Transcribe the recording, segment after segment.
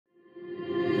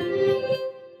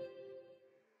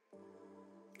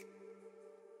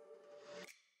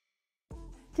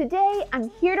Today, I'm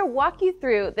here to walk you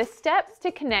through the steps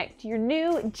to connect your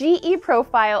new GE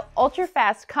Profile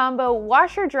UltraFast Combo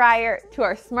Washer Dryer to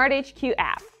our SmartHQ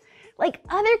app. Like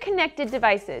other connected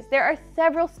devices, there are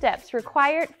several steps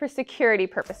required for security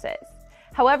purposes.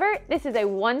 However, this is a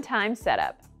one-time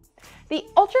setup. The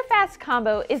UltraFast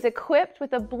Combo is equipped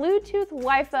with a Bluetooth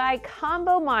Wi-Fi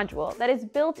combo module that is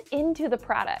built into the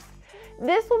product.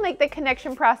 This will make the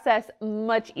connection process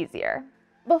much easier.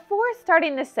 Before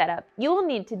starting the setup, you will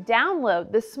need to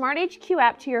download the SmartHQ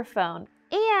app to your phone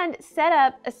and set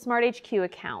up a SmartHQ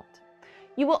account.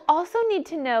 You will also need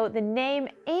to know the name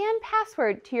and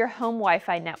password to your home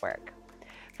Wi-Fi network.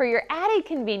 For your added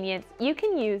convenience, you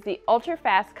can use the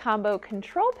UltraFast Combo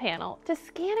control panel to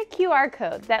scan a QR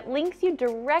code that links you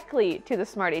directly to the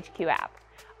SmartHQ app.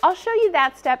 I'll show you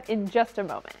that step in just a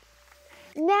moment.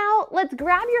 Now, let's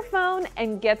grab your phone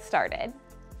and get started.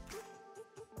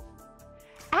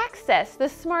 Access the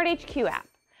SmartHQ app.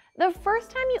 The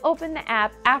first time you open the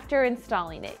app after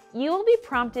installing it, you will be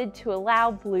prompted to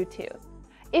allow Bluetooth.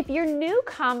 If your new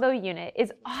combo unit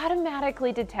is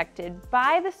automatically detected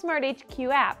by the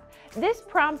SmartHQ app, this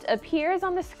prompt appears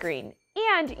on the screen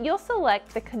and you'll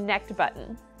select the Connect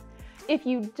button. If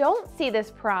you don't see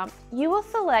this prompt, you will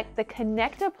select the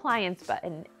Connect Appliance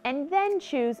button and then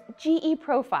choose GE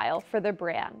Profile for the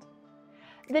brand.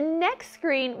 The next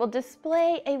screen will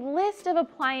display a list of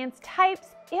appliance types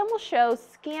and will show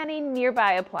scanning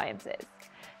nearby appliances.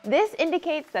 This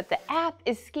indicates that the app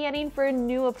is scanning for a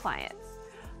new appliance.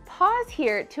 Pause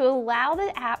here to allow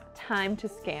the app time to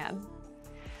scan.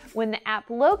 When the app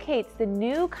locates the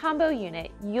new combo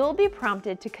unit, you'll be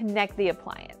prompted to connect the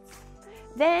appliance.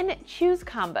 Then choose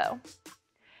Combo.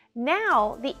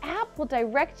 Now, the app will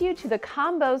direct you to the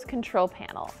Combo's control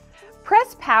panel.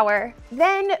 Press Power,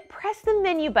 then press the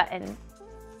menu button.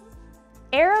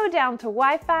 Arrow down to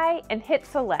Wi-Fi and hit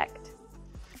Select.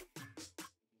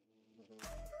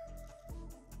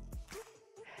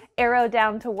 Arrow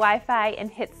down to Wi-Fi and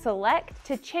hit Select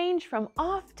to change from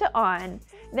off to on,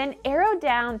 then arrow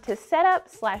down to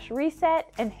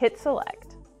Setup/Reset and hit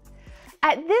Select.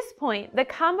 At this point, the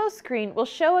combo screen will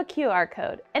show a QR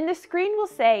code and the screen will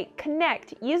say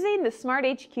Connect using the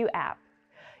SmartHQ app.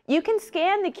 You can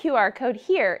scan the QR code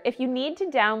here if you need to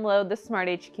download the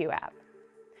SmartHQ app.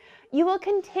 You will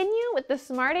continue with the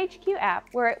SmartHQ app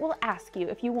where it will ask you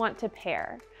if you want to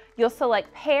pair. You'll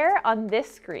select Pair on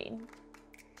this screen.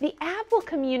 The app will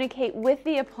communicate with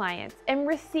the appliance and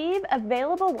receive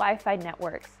available Wi-Fi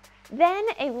networks. Then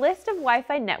a list of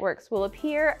Wi-Fi networks will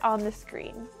appear on the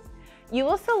screen. You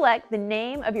will select the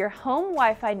name of your home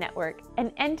Wi-Fi network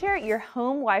and enter your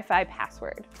home Wi-Fi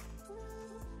password.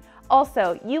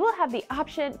 Also, you will have the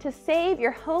option to save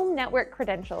your home network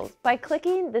credentials by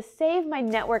clicking the Save My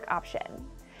Network option.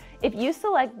 If you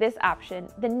select this option,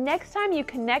 the next time you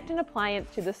connect an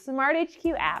appliance to the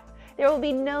SmartHQ app, there will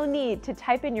be no need to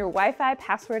type in your Wi-Fi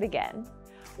password again.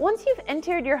 Once you've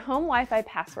entered your home Wi-Fi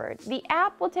password, the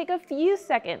app will take a few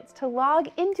seconds to log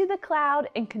into the cloud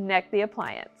and connect the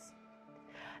appliance.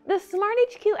 The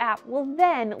SmartHQ app will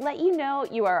then let you know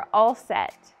you are all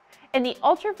set, and the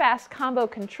UltraFast Combo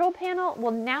control panel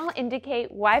will now indicate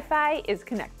Wi-Fi is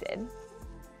connected.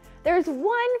 There's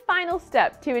one final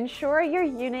step to ensure your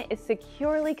unit is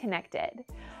securely connected.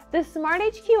 The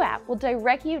SmartHQ app will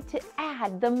direct you to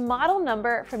add the model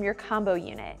number from your combo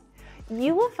unit.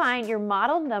 You will find your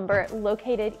model number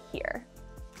located here.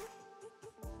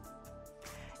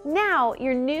 Now,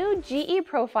 your new GE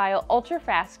Profile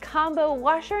UltraFast Combo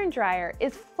Washer and Dryer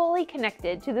is fully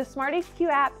connected to the SmartHQ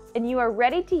app and you are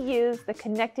ready to use the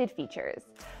connected features,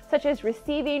 such as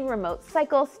receiving remote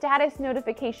cycle status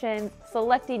notifications,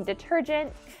 selecting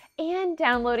detergent, and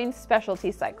downloading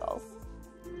specialty cycles.